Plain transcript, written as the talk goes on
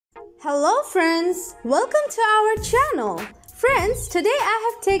Hello friends, welcome to our channel. Friends, today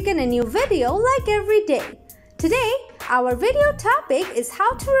I have taken a new video like every day. Today, our video topic is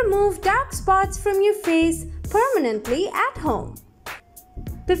how to remove dark spots from your face permanently at home.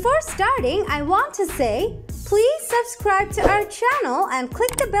 Before starting, I want to say, please subscribe to our channel and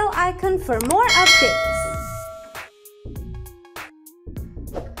click the bell icon for more updates.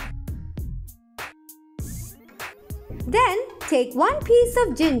 Then, take one piece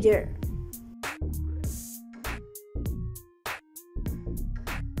of ginger.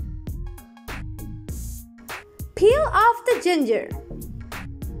 Peel off the ginger.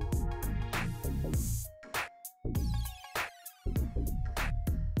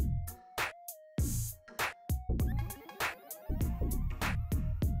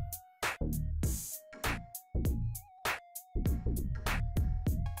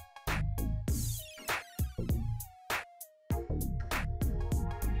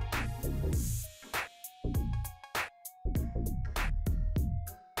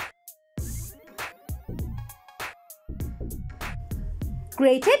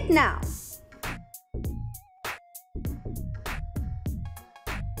 Grate it now.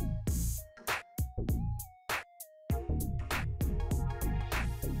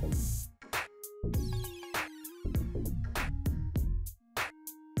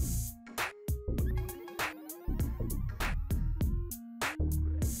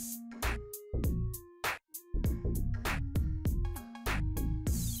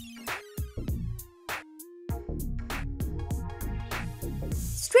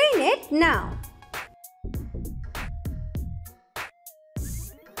 Strain it now.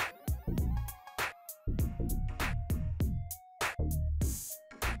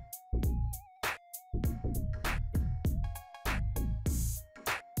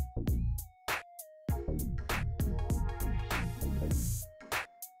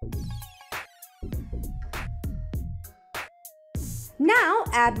 Now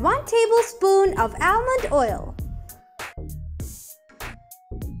add 1 tablespoon of almond oil.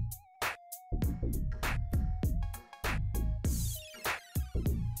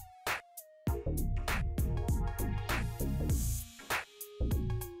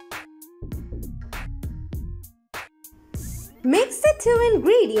 Mix the two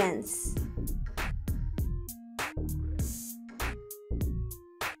ingredients.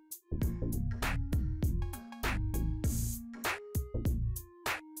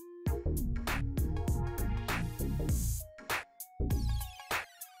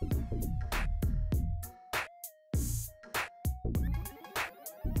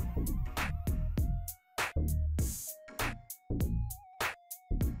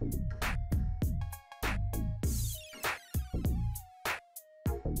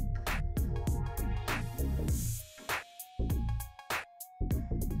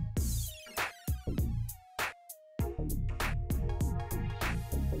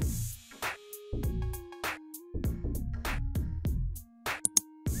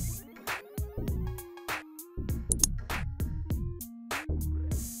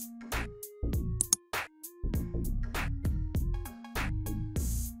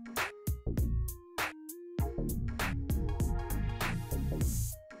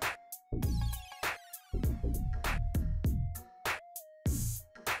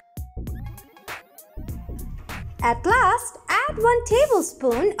 At last, add 1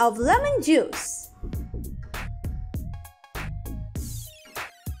 tablespoon of lemon juice.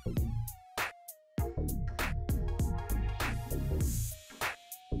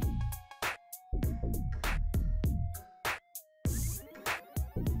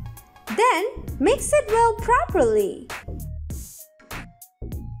 Then, mix it well properly.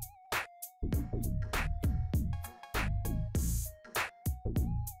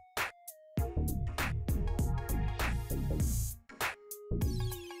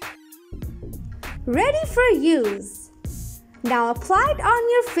 Ready for use. Now apply it on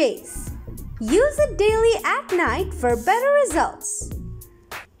your face. Use it daily at night for better results.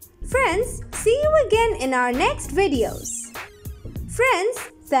 Friends, see you again in our next videos. Friends,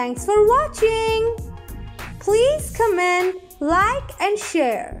 thanks for watching. Please comment, like and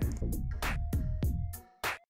share.